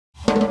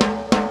Hello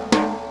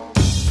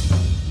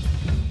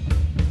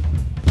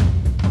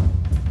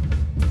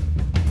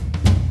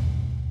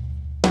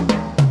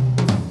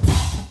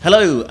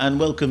and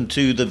welcome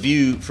to The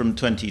View from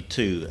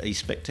 22, a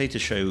Spectator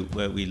show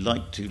where we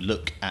like to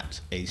look at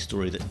a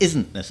story that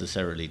isn't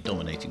necessarily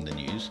dominating the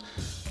news.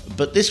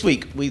 But this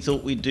week we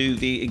thought we'd do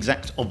the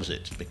exact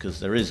opposite, because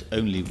there is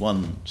only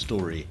one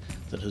story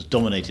that has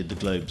dominated the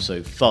globe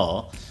so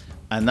far,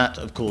 and that,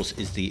 of course,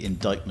 is the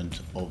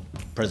indictment of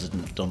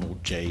President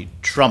Donald J.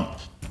 Trump.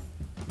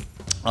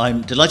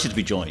 I'm delighted to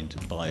be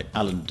joined by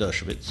Alan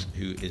Dershowitz,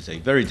 who is a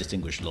very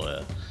distinguished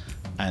lawyer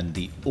and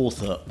the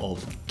author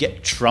of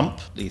Get Trump,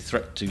 The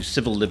Threat to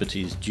Civil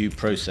Liberties, Due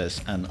Process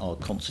and Our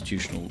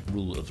Constitutional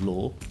Rule of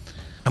Law.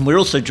 And we're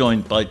also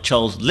joined by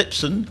Charles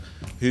Lipson,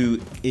 who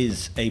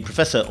is a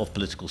professor of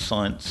political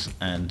science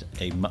and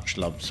a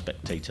much-loved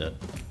Spectator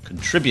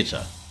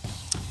contributor.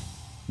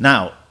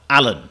 Now,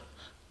 Alan,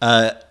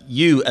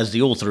 you as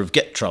the author of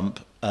Get Trump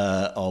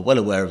are well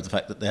aware of the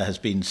fact that there has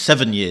been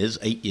 7 years,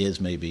 8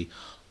 years maybe,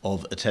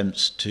 of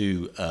attempts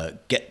to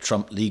get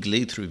Trump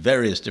legally through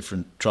various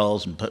different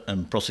trials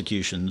and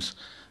prosecutions.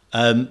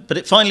 But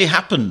it finally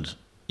happened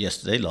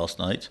last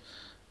night.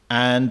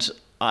 And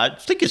I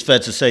think it's fair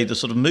to say the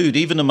sort of mood,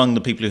 even among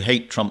the people who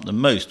hate Trump the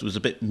most, was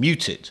a bit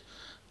muted.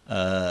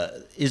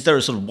 Is there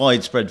a sort of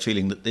widespread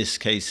feeling that this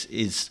case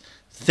is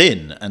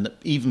thin and that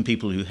even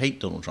people who hate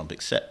Donald Trump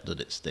accept that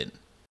it's thin?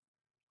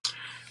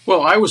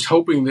 Well, I was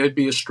hoping there'd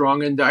be a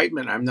strong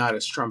indictment. I'm not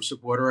a Trump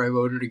supporter. I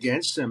voted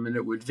against him, and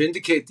it would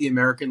vindicate the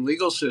American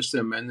legal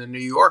system and the New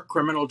York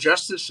criminal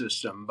justice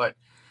system. But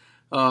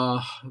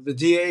the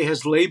DA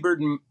has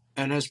labored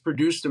and has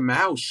produced a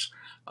mouse,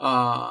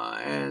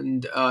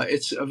 and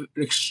it's an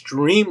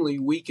extremely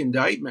weak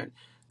indictment.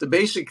 The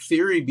basic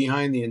theory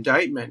behind the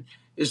indictment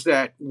is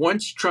that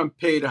once Trump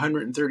paid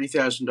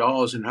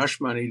 $130,000 in hush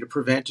money to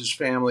prevent his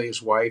family,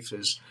 his wife,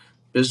 his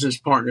business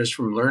partners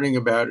from learning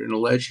about an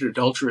alleged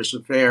adulterous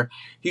affair,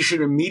 he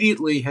should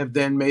immediately have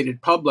then made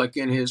it public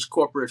in his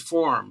corporate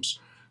forms.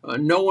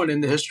 No one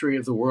in the history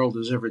of the world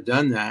has ever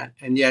done that,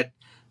 and yet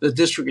the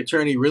district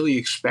attorney really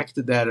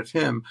expected that of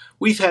him.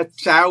 We've had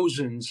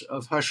thousands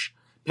of hush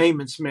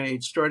payments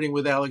made, starting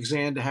with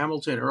Alexander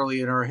Hamilton early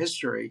in our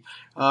history,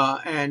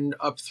 and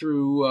up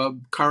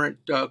through current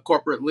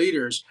corporate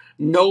leaders.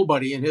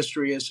 Nobody in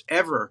history has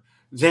ever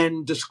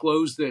then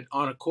disclosed it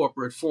on a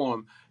corporate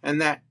form, and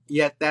that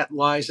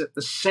lies at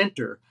the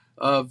center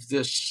of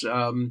this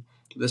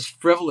this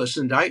frivolous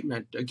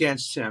indictment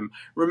against him.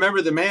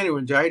 Remember, the man who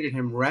indicted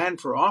him ran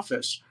for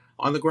office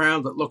on the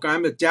ground that, look,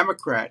 I'm a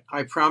Democrat.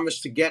 I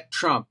promised to get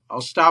Trump.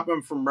 I'll stop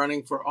him from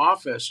running for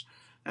office.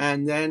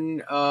 And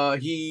then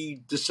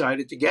he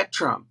decided to get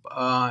Trump,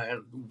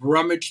 and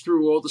rummaged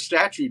through all the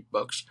statute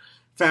books,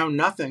 found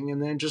nothing,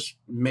 and then just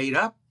made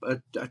up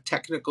a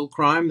technical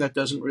crime that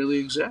doesn't really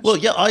exist. Well,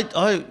 yeah,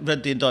 I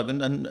read the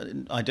indictment,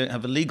 and I don't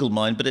have a legal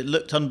mind, but it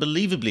looked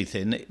unbelievably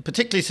thin,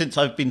 particularly since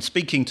I've been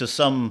speaking to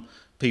some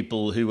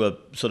people who were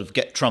sort of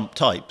Get Trump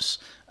types,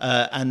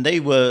 and they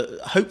were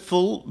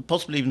hopeful,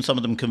 possibly even some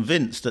of them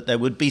convinced, that there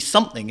would be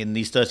something in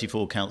these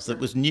 34 counts that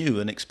was new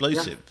and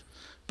explosive. Yeah.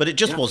 But it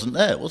just wasn't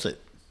there, was it?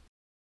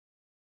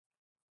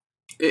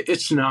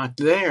 It's not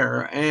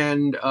there.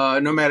 And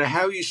no matter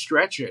how you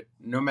stretch it,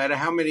 no matter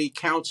how many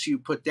counts you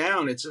put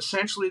down, it's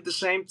essentially the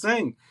same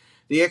thing.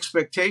 The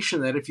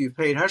expectation that if you've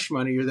paid hush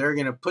money, they're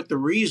going to put the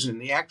reason,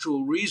 the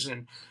actual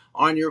reason,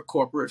 on your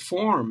corporate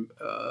form.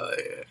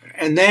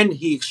 And then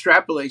he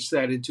extrapolates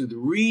that into the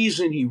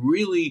reason he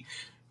really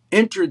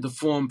entered the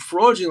form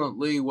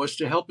fraudulently was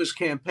to help his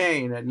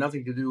campaign. It had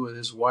nothing to do with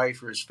his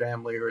wife or his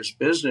family or his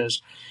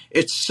business.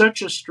 It's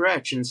such a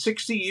stretch. In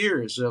 60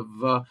 years of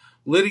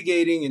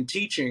litigating and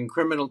teaching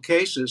criminal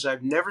cases,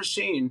 I've never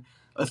seen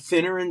a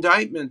thinner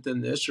indictment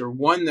than this, or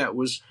one that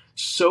was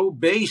so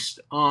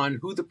based on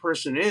who the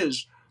person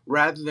is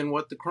rather than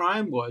what the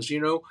crime was. You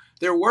know,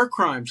 there were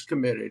crimes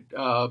committed.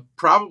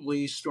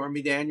 Probably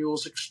Stormy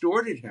Daniels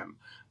extorted him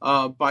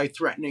by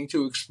threatening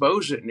to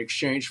expose it in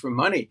exchange for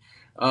money.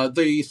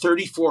 The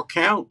 34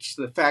 counts,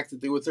 the fact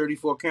that there were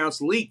 34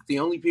 counts leaked, the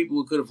only people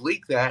who could have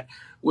leaked that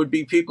would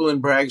be people in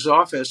Bragg's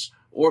office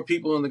or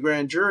people in the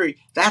grand jury.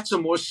 That's a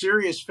more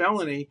serious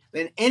felony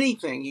than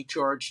anything he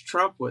charged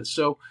Trump with.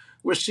 So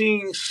we're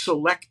seeing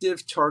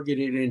selective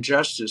targeted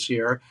injustice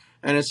here,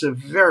 and it's a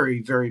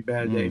very, very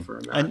bad day for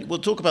America. And we'll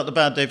talk about the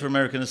bad day for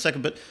America in a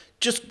second, but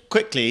just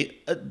quickly,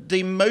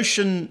 a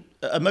motion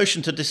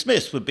to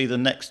dismiss would be the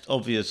next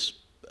obvious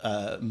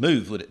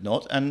move, would it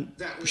not? And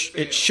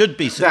it should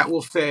be. That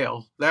will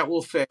fail. That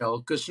will fail,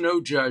 because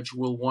no judge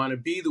will want to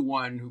be the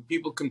one who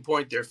people can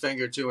point their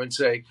finger to and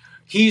say,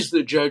 he's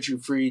the judge who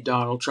freed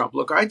Donald Trump.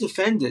 Look, I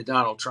defended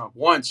Donald Trump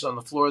once on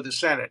the floor of the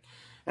Senate,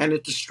 and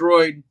it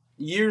destroyed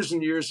years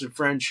and years of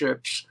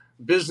friendships,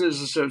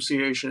 business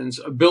associations,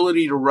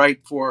 ability to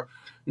write for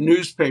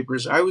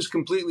newspapers. I was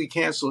completely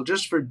canceled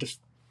just for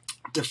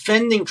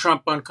defending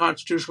Trump on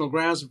constitutional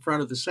grounds in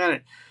front of the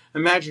Senate.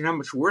 Imagine how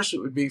much worse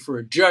it would be for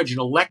a judge, an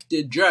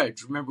elected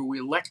judge. Remember, we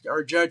elect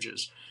our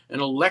judges,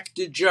 an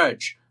elected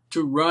judge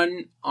to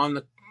run on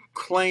the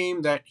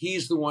claim that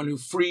he's the one who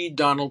freed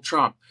Donald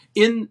Trump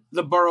in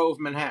the borough of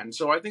Manhattan.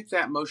 So I think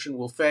that motion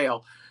will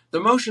fail. The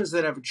motions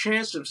that have a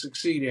chance of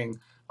succeeding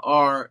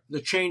are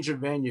the change of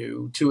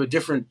venue to a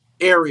different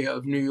area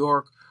of New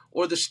York,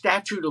 or the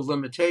statute of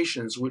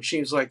limitations, which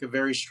seems like a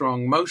very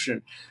strong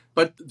motion.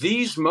 But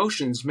these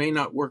motions may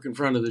not work in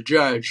front of the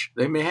judge.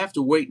 They may have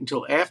to wait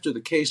until after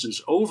the case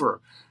is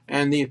over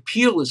and the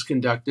appeal is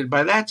conducted.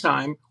 By that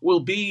time,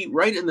 we'll be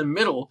right in the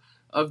middle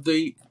of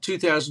the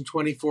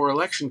 2024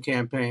 election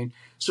campaign.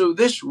 So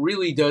this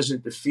really does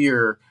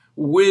interfere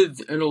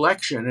with an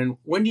election. And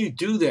when you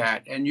do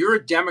that, and you're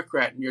a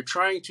Democrat and you're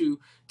trying to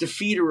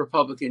defeat a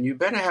Republican, you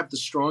better have the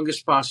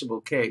strongest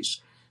possible case.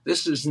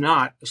 This is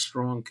not a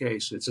strong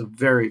case. It's a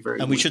very,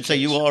 very And we should say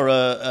case. you are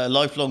a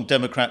lifelong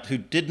Democrat who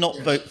did not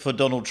vote for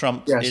Donald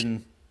Trump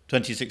in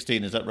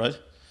 2016. Is that right?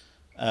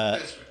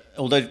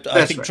 Although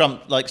I think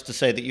Trump likes to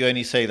say that you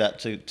only say that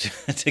to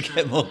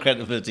get more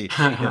credibility.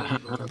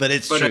 But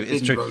it's true.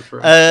 It's true.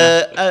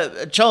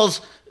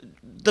 Charles,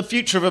 the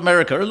future of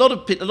America. A lot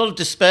of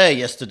despair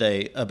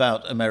yesterday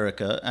about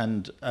America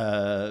and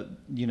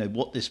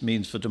what this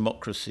means for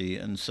democracy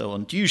and so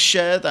on. Do you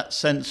share that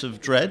sense of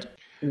dread?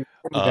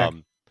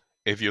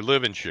 If you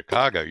live in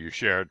Chicago, you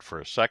share it for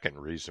a second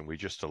reason. We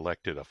just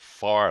elected a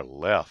far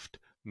left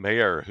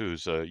mayor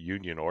who's a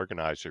union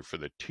organizer for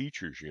the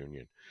teachers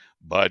union.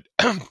 But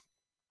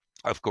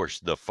of course,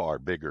 the far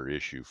bigger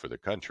issue for the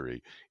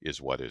country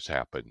is what has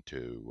happened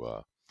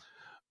to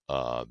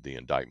the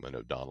indictment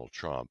of Donald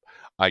Trump.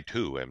 I,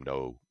 too, am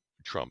no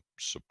Trump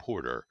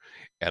supporter,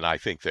 and I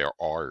think there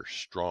are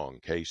strong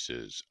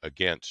cases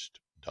against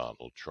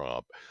Donald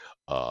Trump,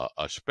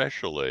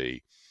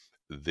 especially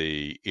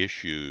the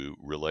issue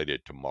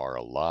related to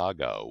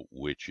Mar-a-Lago,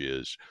 which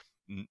is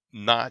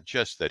not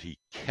just that he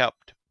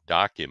kept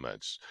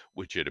documents,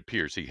 which it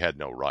appears he had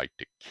no right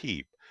to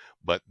keep,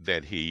 but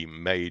that he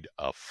made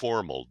a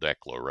formal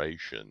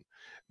declaration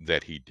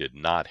that he did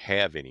not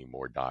have any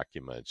more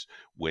documents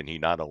when he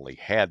not only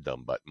had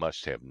them, but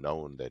must have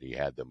known that he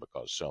had them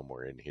because some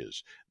were in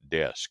his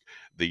desk.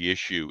 The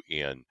issue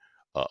in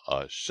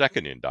a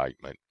second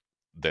indictment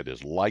that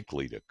is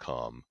likely to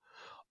come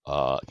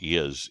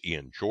is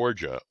in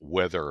Georgia,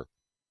 whether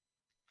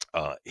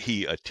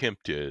he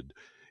attempted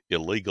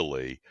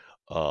illegally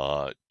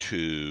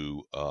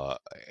to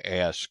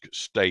ask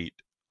state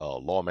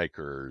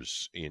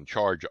lawmakers in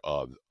charge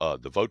of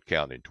the vote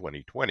count in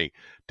 2020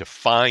 to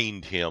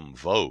find him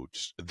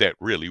votes that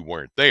really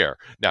weren't there.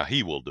 Now,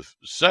 he will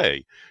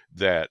say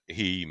that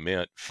he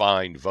meant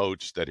find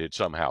votes that had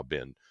somehow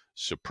been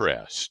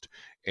suppressed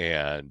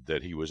and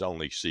that he was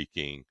only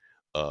seeking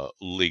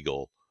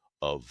legal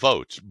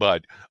votes,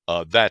 but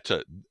so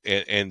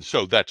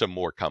that's a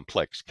more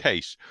complex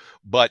case.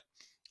 But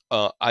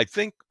I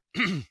think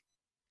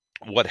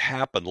what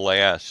happened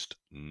last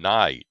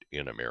night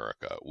in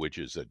America, which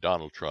is that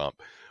Donald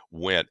Trump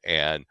went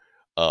and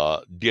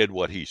did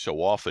what he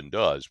so often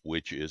does,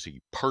 which is he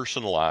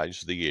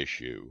personalized the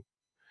issue.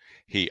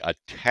 He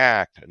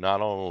attacked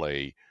not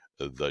only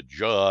the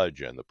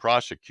judge and the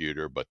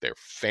prosecutor, but their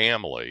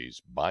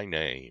families by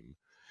name.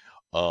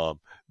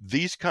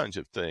 These kinds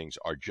of things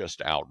are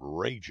just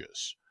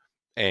outrageous.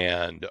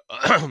 And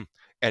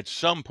at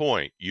some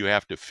point, you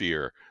have to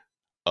fear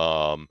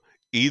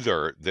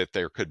either that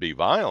there could be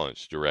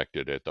violence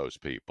directed at those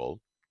people,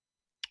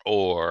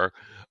 or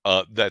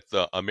that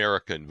the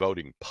American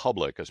voting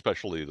public,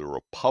 especially the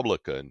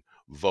Republican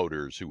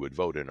voters who would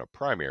vote in a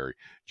primary,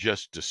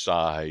 just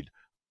decide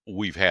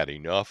we've had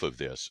enough of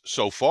this.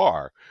 So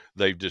far,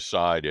 they've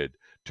decided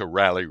to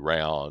rally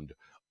round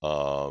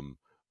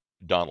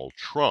Donald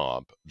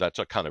Trump. That's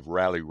a kind of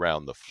rally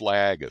round the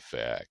flag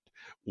effect.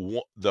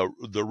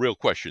 The real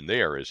question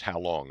there is how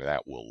long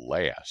that will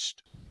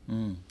last.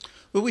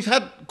 Well, we've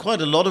had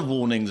quite a lot of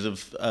warnings of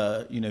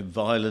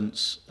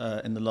violence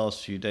in the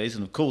last few days,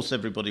 and of course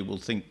everybody will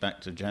think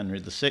back to January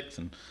the 6th,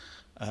 and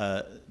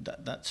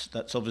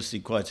that's obviously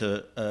quite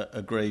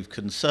a grave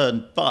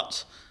concern.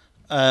 But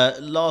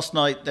last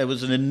night there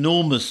was an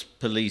enormous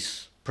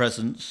police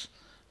presence.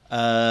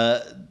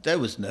 There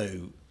was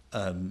no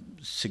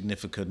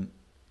significant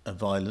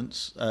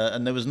violence,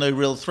 and there was no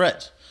real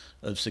threat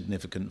of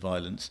significant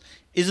violence.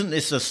 Isn't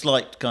this a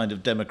slight kind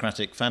of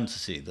democratic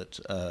fantasy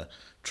that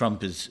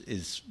Trump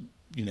is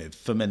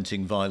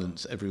fomenting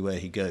violence everywhere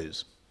he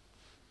goes?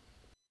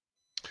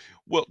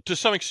 Well, to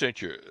some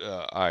extent,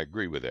 I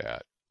agree with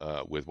that,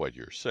 with what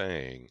you're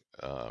saying,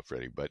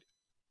 Freddie. But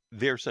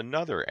there's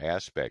another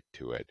aspect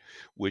to it,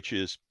 which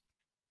is,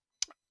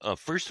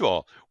 first of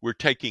all, we're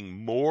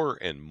taking more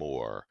and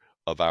more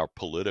of our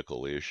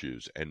political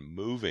issues and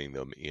moving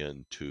them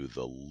into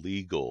the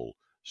legal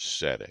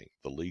setting,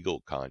 the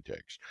legal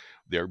context.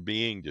 They're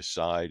being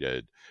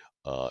decided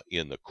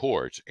in the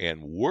courts,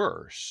 and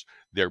worse,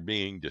 they're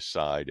being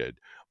decided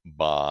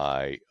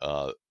by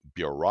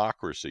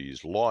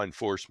bureaucracies, law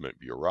enforcement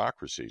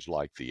bureaucracies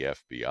like the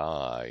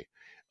FBI,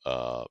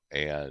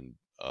 and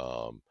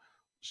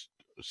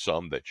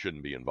some that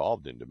shouldn't be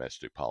involved in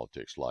domestic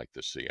politics like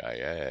the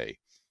CIA.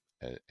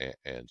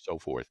 and so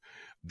forth.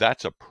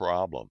 That's a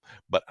problem.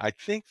 But I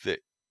think the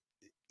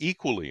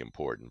equally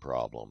important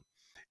problem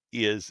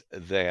is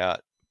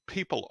that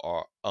people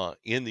are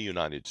in the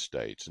United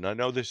States, and I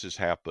know this has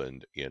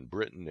happened in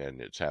Britain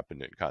and it's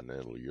happened in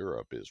continental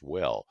Europe as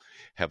well,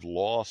 have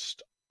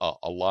lost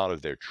a lot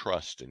of their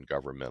trust in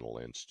governmental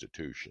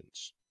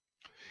institutions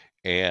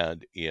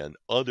and in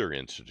other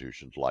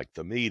institutions like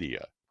the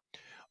media.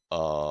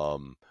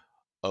 Um,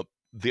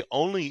 the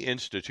only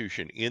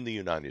institution in the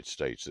United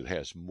States that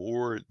has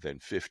more than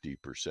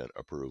 50%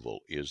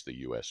 approval is the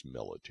U.S.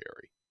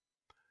 military.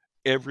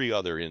 Every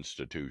other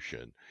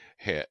institution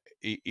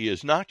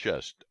is not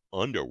just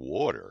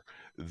underwater.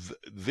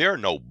 There are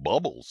no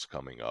bubbles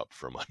coming up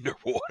from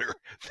underwater.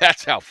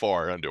 That's how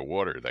far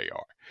underwater they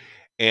are.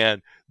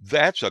 And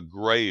that's a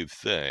grave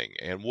thing.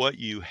 And what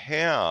you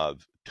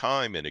have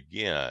time and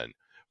again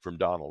from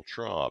Donald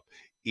Trump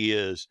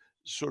is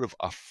sort of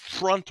a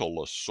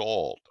frontal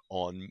assault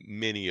on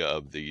many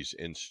of these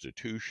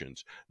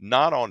institutions,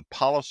 not on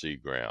policy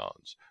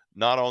grounds,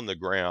 not on the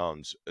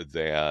grounds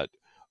that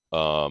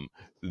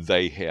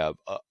they have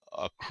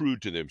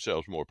accrued to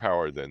themselves more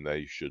power than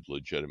they should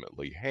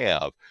legitimately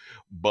have,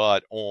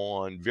 but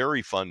on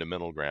very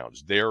fundamental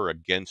grounds. They're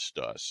against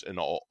us and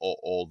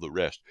all the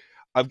rest.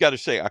 I've got to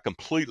say, I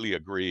completely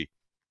agree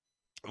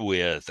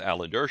with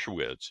Alan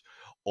Dershowitz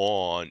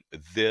on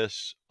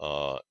this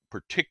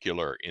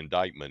particular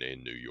indictment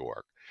in New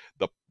York.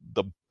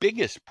 The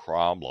biggest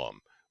problem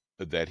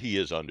that he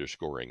is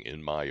underscoring,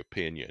 in my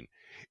opinion,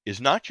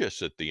 is not just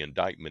that the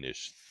indictment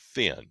is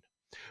thin,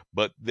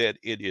 but that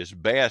it is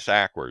bass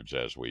backwards,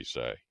 as we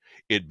say.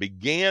 It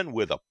began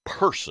with a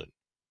person,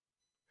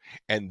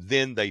 and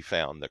then they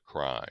found the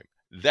crime.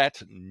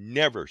 That's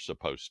never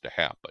supposed to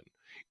happen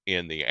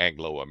in the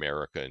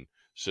Anglo-American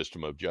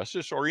system of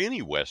justice or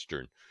any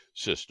Western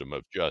system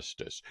of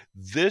justice.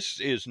 This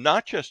is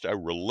not just a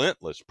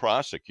relentless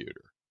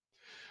prosecutor,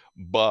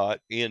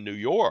 but in New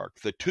York,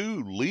 the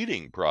two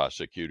leading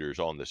prosecutors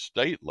on the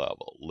state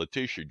level,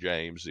 Letitia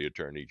James, the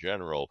Attorney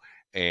General,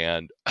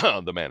 and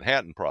the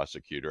Manhattan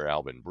prosecutor,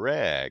 Alvin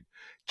Bragg,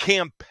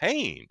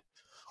 campaigned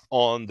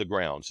on the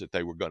grounds that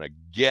they were going to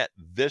get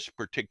this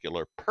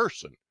particular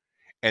person,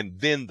 and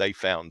then they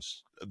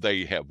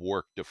have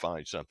worked to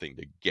find something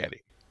to get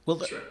him.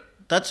 Well,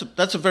 that's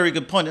a very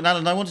good point. And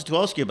Alan, I wanted to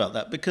ask you about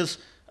that because,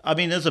 I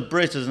mean, as a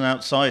Brit, as an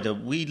outsider,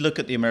 we look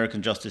at the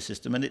American justice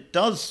system, and it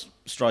does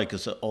strike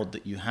us as odd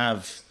that you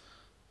have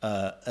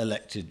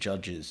elected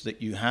judges,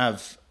 that you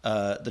have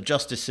the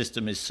justice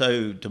system is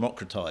so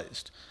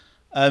democratized.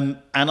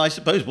 And I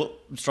suppose what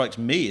strikes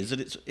me is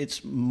that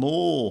it's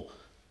more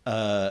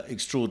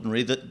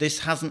extraordinary that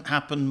this hasn't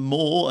happened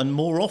more and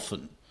more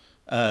often.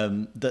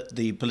 That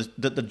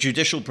the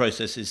judicial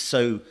process is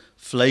so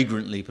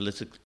flagrantly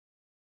political.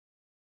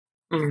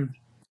 Mm.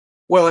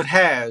 Well, it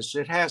has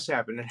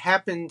happened. It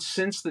happened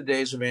since the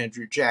days of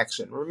Andrew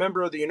Jackson.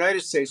 Remember, the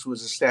United States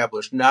was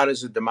established not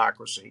as a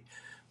democracy.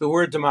 The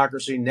word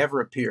democracy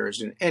never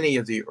appears in any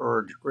of the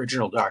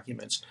original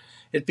documents.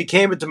 It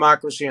became a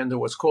democracy under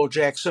what's called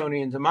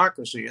Jacksonian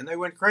democracy, and they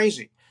went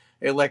crazy.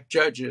 They elect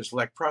judges,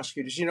 elect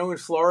prosecutors. You know, in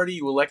Florida,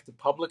 you elect the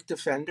public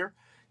defender.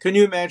 Can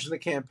you imagine the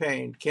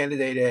campaign?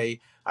 Candidate A,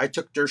 I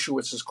took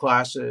Dershowitz's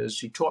classes.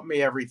 He taught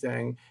me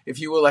everything. If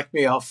you elect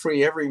me, I'll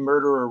free every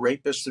murderer,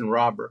 rapist, and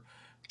robber.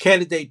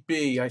 Candidate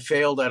B, I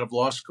failed out of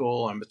law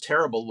school. I'm a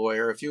terrible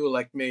lawyer. If you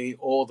elect me,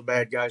 all the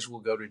bad guys will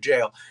go to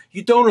jail.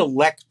 You don't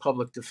elect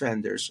public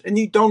defenders, and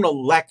you don't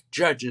elect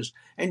judges,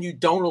 and you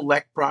don't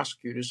elect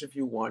prosecutors if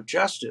you want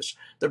justice.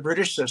 The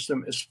British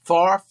system is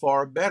far,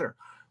 far better,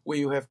 where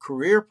you have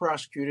career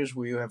prosecutors,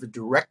 where you have a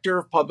director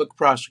of public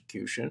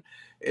prosecution.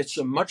 It's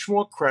a much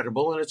more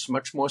credible and it's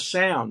much more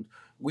sound.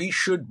 We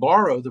should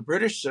borrow the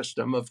British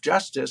system of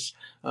justice,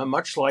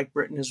 much like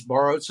Britain has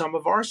borrowed some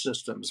of our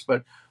systems.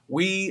 But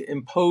we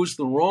impose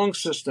the wrong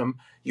system.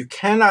 You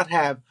cannot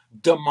have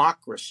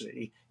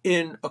democracy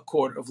in a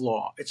court of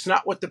law. It's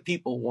not what the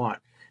people want.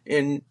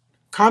 In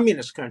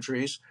communist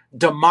countries,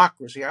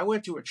 democracy. I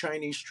went to a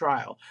Chinese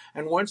trial,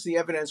 and once the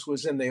evidence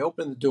was in, they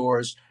opened the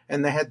doors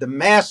and they had the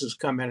masses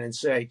come in and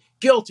say,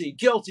 guilty,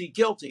 guilty,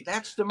 guilty.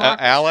 That's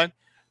democracy. Alan,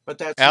 but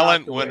that's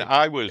Alan, not the when way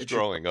I was it should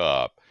growing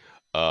up,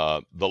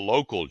 the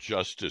local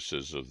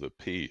justices of the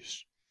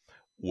peace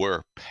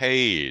were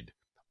paid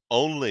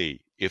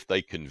only if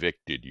they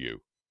convicted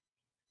you.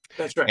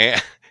 That's right.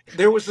 And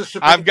there was a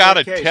Supreme I've got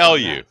to Court case tell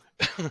on you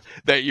that.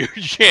 that your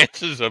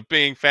chances of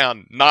being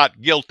found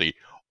not guilty,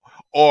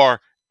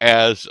 or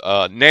as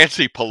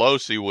Nancy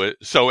Pelosi would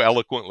so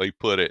eloquently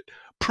put it,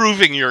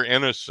 proving your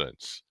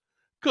innocence.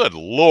 Good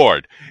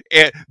Lord.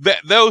 And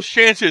those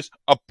chances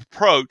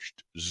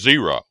approached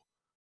zero.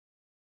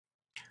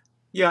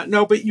 Yeah,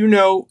 no, but you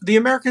know, the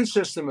American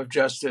system of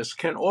justice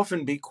can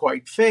often be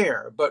quite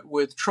fair, but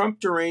with Trump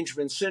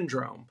derangement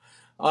syndrome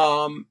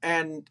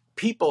and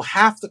people,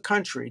 half the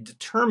country,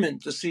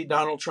 determined to see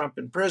Donald Trump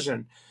in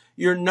prison,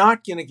 you're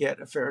not going to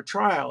get a fair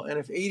trial. And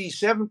if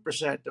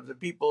 87% of the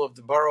people of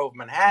the borough of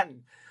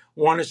Manhattan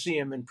want to see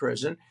him in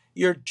prison,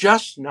 you're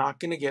just not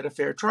going to get a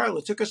fair trial.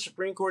 It took a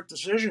Supreme Court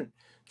decision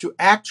to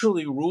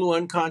actually rule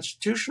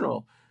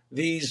unconstitutional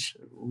these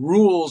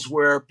rules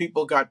where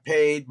people got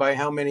paid by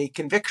how many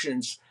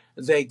convictions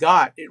they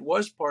got. It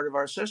was part of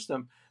our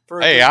system for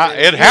a Hey, good many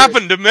it years.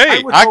 happened to me.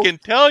 I hope. can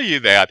tell you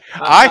that.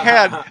 I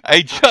had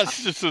a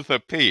justice of the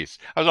peace.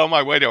 I was on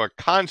my way to a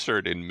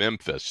concert in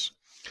Memphis,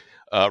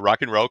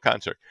 rock and roll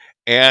concert,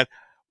 and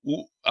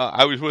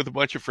I was with a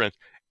bunch of friends,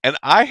 and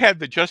I had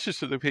the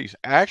justice of the peace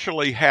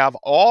actually have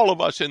all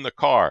of us in the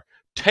car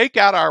take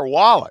out our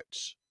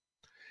wallets,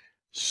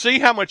 see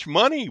how much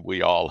money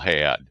we all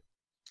had,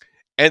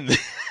 and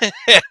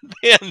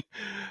then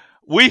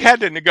we had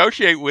to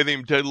negotiate with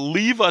him to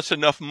leave us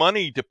enough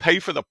money to pay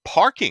for the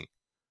parking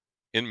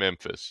in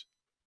Memphis.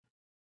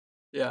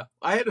 Yeah,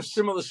 I had a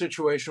similar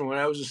situation when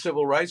I was a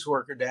civil rights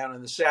worker down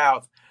in the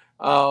South.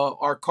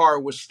 Our car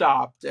was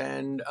stopped,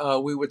 and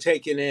we were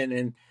taken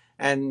in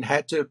and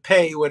had to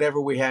pay whatever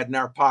we had in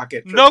our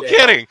pocket. No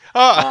kidding.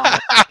 I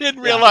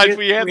didn't realize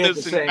we had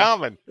this in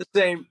common.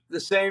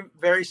 The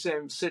very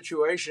same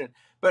situation.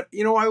 But,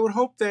 you know, I would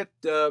hope that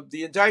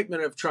the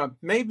indictment of Trump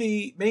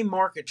may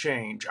mark a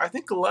change. I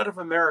think a lot of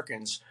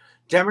Americans,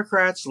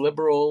 Democrats,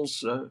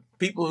 liberals,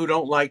 people who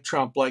don't like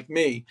Trump like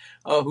me,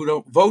 who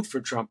don't vote for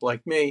Trump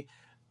like me,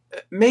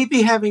 may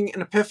be having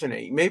an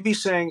epiphany, maybe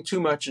saying too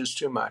much is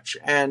too much.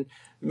 And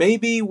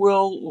maybe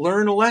we'll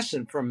learn a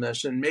lesson from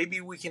this, and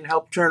maybe we can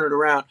help turn it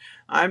around.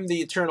 I'm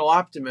the eternal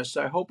optimist.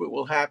 I hope it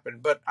will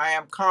happen. But I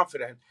am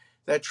confident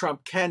that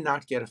Trump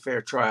cannot get a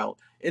fair trial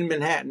in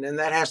Manhattan. And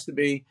that has to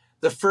be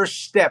the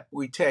first step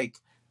we take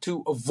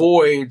to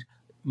avoid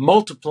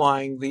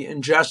multiplying the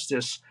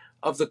injustice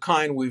of the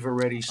kind we've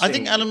already seen. I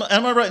think, Alan,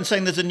 am I right in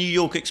saying there's a New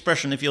York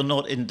expression, if you're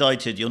not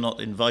indicted, you're not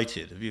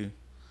invited? Have you?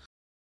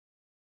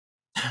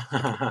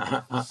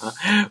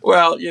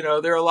 Well, you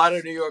know, there are a lot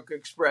of New York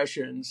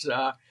expressions,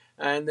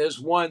 and there's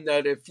one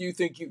that if you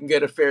think you can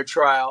get a fair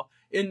trial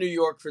in New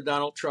York for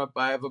Donald Trump,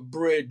 I have a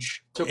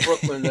bridge to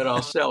Brooklyn that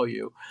I'll sell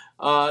you.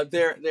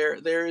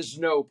 There is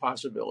no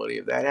possibility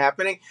of that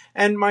happening.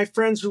 And my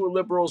friends who are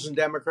liberals and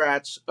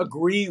Democrats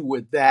agree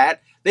with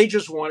that. They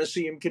just want to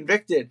see him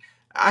convicted.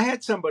 I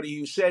had somebody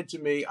who said to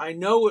me, I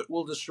know it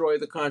will destroy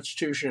the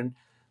Constitution,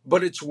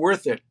 but it's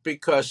worth it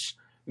because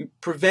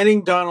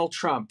preventing Donald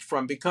Trump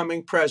from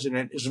becoming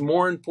president is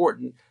more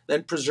important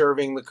than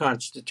preserving the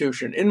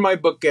Constitution. In my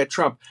book, Get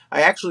Trump,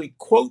 I actually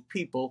quote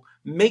people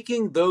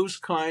making those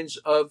kinds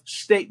of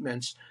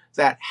statements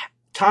that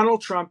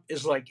Donald Trump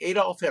is like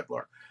Adolf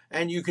Hitler,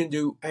 and you can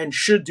do and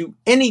should do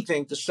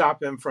anything to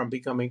stop him from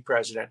becoming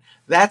president.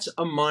 That's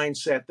a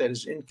mindset that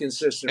is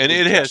inconsistent. And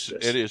with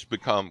justice. it has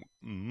become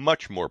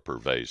much more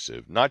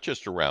pervasive, not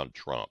just around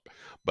Trump,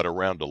 but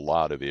around a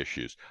lot of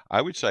issues.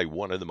 I would say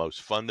one of the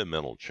most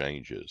fundamental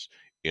changes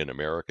in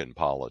American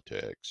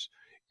politics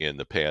in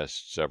the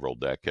past several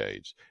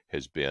decades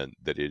has been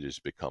that it has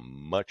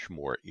become much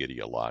more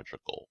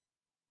ideological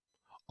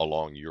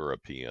along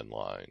European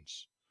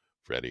lines,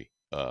 Freddie.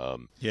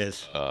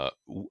 Yes.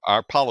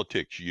 Our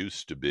politics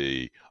used to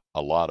be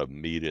a lot of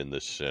meat in the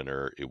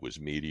center. It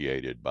was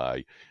mediated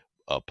by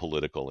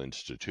political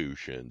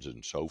institutions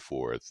and so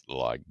forth,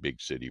 like big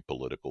city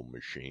political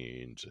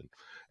machines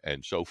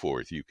and so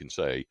forth. You can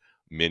say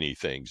many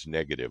things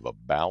negative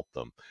about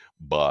them,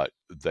 but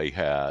they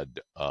had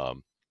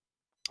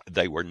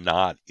they were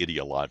not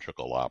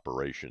ideological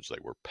operations.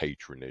 They were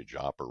patronage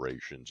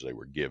operations. They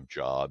were give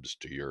jobs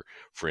to your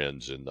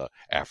friends in the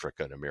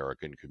African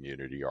American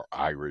community or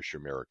Irish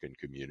American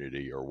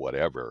community or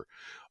whatever.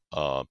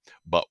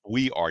 But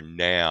we are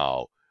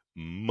now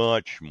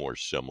much more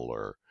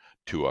similar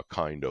to a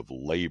kind of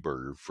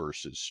labor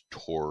versus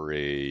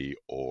Tory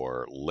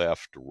or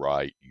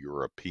left-right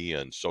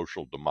European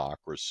social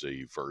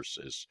democracy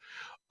versus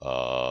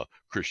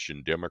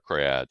Christian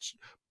Democrats.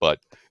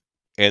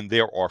 And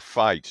there are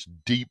fights,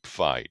 deep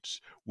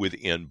fights,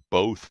 within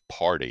both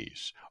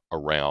parties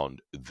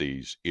around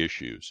these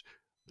issues.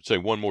 I'd say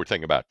one more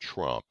thing about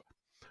Trump.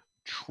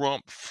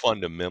 Trump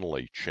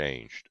fundamentally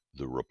changed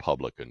the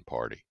Republican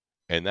Party.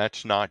 And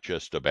that's not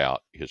just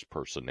about his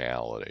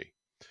personality.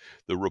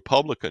 The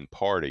Republican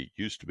Party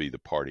used to be the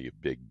party of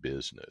big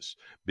business.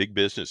 Big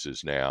business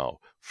is now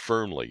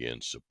firmly in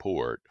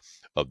support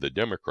of the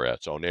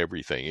Democrats on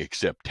everything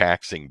except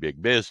taxing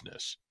big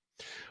business.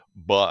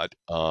 But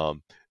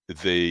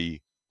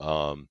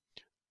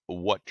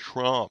what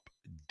Trump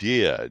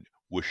did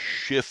was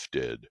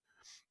shifted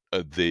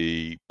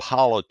the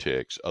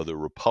politics of the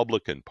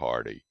Republican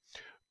Party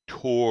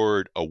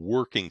toward a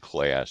working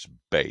class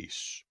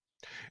base.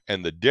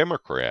 And the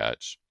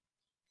Democrats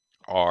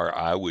are,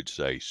 I would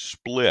say,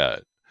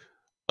 split.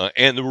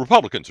 And the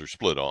Republicans are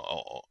split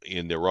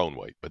in their own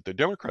way, but the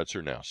Democrats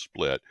are now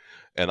split.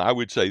 And I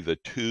would say the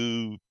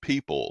two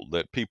people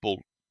that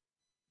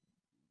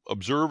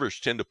observers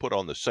tend to put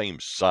on the same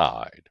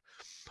side.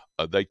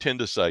 They tend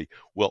to say,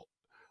 well,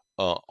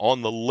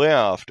 on the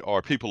left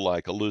are people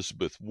like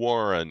Elizabeth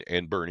Warren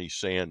and Bernie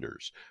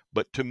Sanders.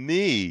 But to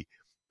me,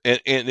 and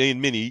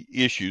in many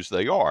issues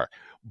they are,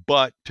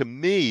 but to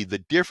me, the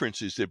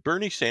difference is that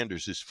Bernie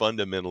Sanders is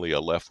fundamentally a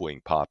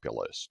left-wing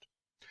populist.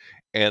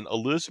 And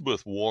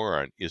Elizabeth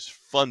Warren is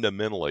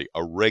fundamentally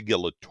a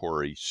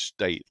regulatory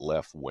state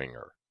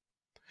left-winger.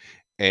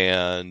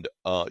 And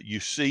you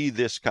see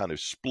this kind of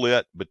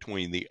split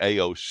between the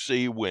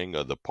AOC wing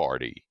of the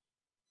party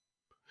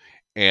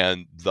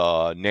and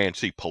the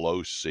Nancy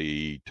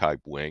Pelosi type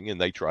wing, and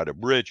they try to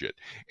bridge it.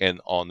 And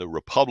on the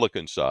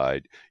Republican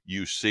side,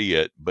 you see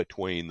it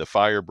between the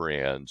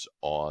firebrands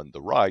on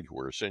the right, who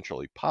are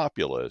essentially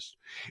populists,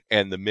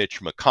 and the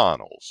Mitch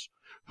McConnells,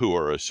 who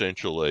are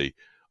essentially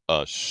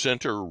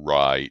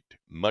center-right,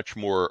 much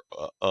more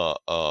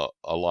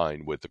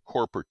aligned with the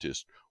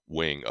corporatist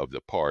wing of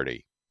the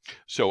party.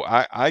 So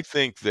I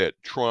think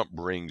that Trump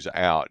brings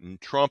out,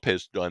 and Trump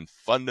has done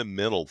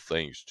fundamental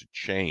things to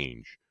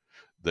change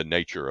the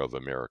nature of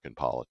American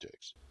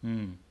politics.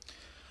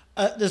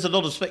 There's a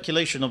lot of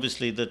speculation,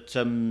 obviously, that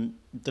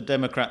the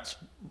Democrats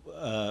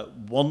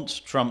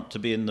want Trump to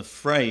be in the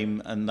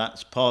frame, and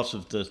that's part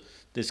of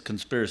this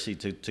conspiracy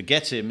to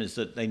get him, is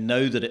that they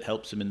know that it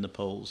helps him in the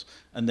polls,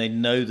 and they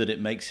know that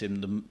it makes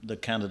him the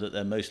candidate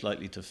they're most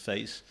likely to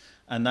face.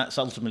 And that's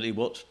ultimately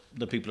what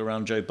the people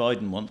around Joe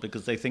Biden want,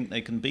 because they think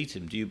they can beat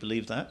him. Do you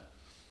believe that?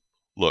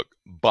 Look,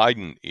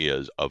 Biden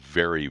is a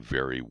very,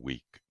 very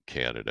weak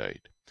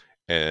candidate.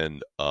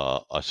 And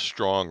a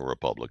strong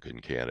Republican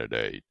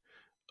candidate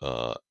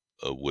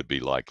would be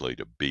likely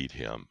to beat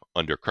him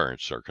under current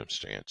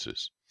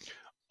circumstances.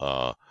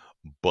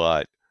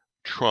 But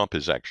Trump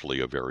is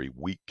actually a very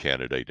weak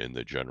candidate in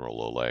the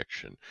general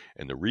election.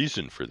 And the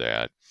reason for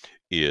that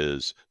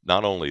is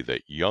not only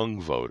that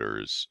young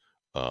voters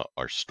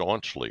are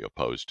staunchly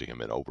opposed to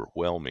him in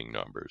overwhelming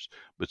numbers,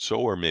 but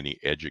so are many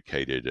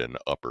educated and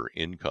upper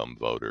income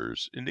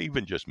voters, and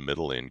even just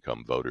middle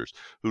income voters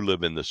who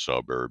live in the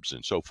suburbs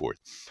and so forth.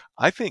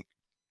 I think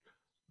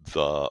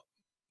the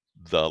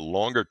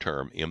longer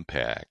term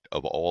impact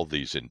of all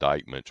these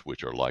indictments,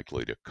 which are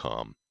likely to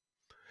come,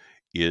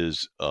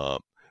 is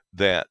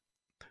that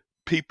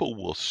people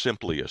will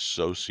simply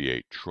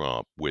associate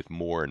Trump with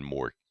more and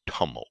more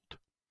tumult.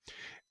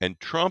 And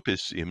Trump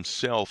is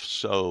himself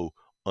so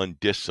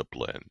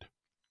undisciplined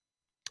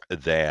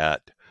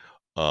that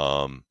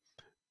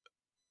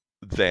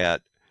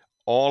that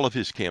all of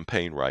his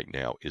campaign right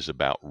now is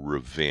about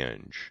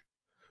revenge.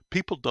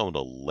 People don't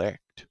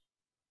elect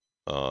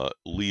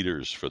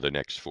leaders for the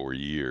next 4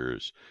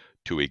 years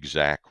to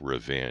exact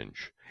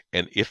revenge,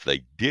 and if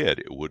they did,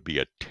 it would be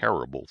a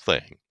terrible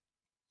thing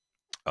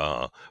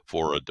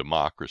for a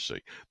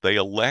democracy. They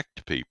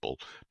elect people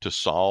to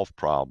solve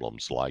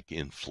problems like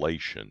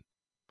inflation,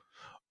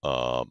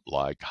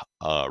 like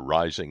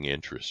rising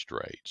interest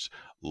rates,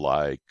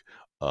 like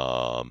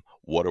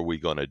what are we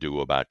going to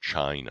do about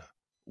China?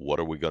 What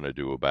are we going to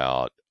do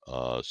about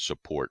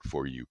support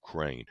for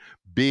Ukraine?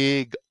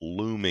 Big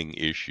looming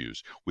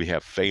issues. We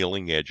have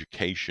failing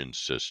education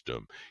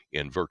system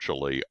in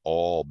virtually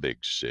all big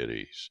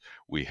cities.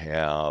 We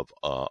have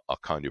a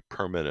kind of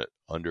permanent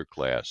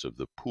underclass of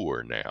the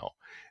poor now.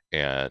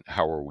 And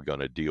how are we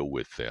going to deal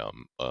with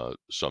them?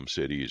 Some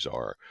cities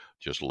are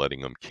just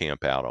letting them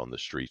camp out on the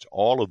streets.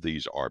 All of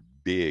these are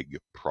big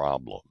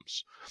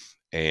problems.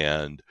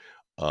 And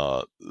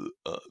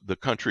the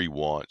country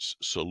wants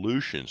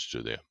solutions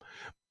to them.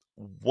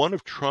 One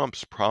of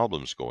Trump's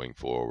problems going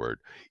forward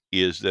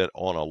is that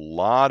on a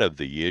lot of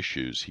the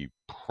issues he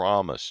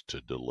promised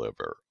to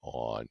deliver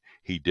on,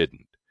 he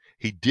didn't.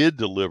 He did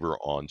deliver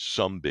on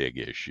some big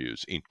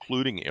issues,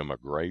 including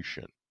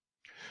immigration.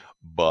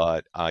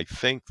 But I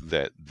think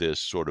that this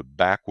sort of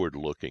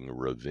backward-looking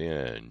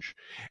revenge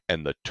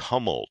and the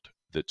tumult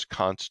that's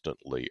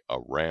constantly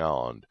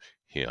around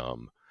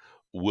him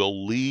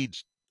will lead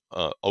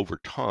over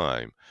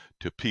time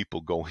to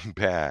people going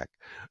back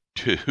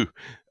to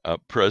a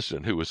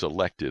president who was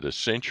elected a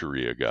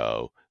century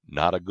ago,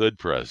 not a good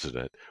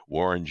president,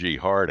 Warren G.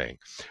 Harding,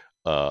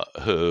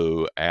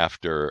 who,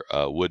 after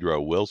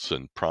Woodrow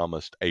Wilson,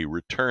 promised a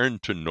return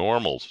to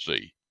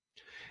normalcy.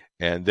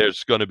 And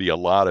there's going to be a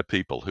lot of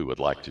people who would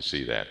like to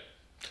see that.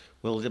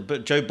 Well,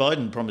 but Joe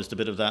Biden promised a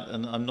bit of that,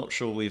 and I'm not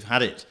sure we've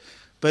had it.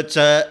 But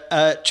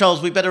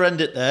Charles, we better end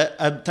it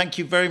there. Thank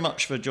you very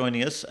much for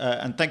joining us,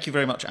 and thank you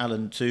very much,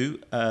 Alan, too.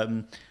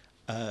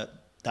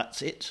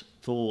 That's it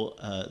for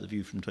The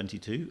View from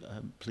 22.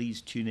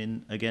 Please tune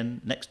in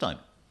again next time.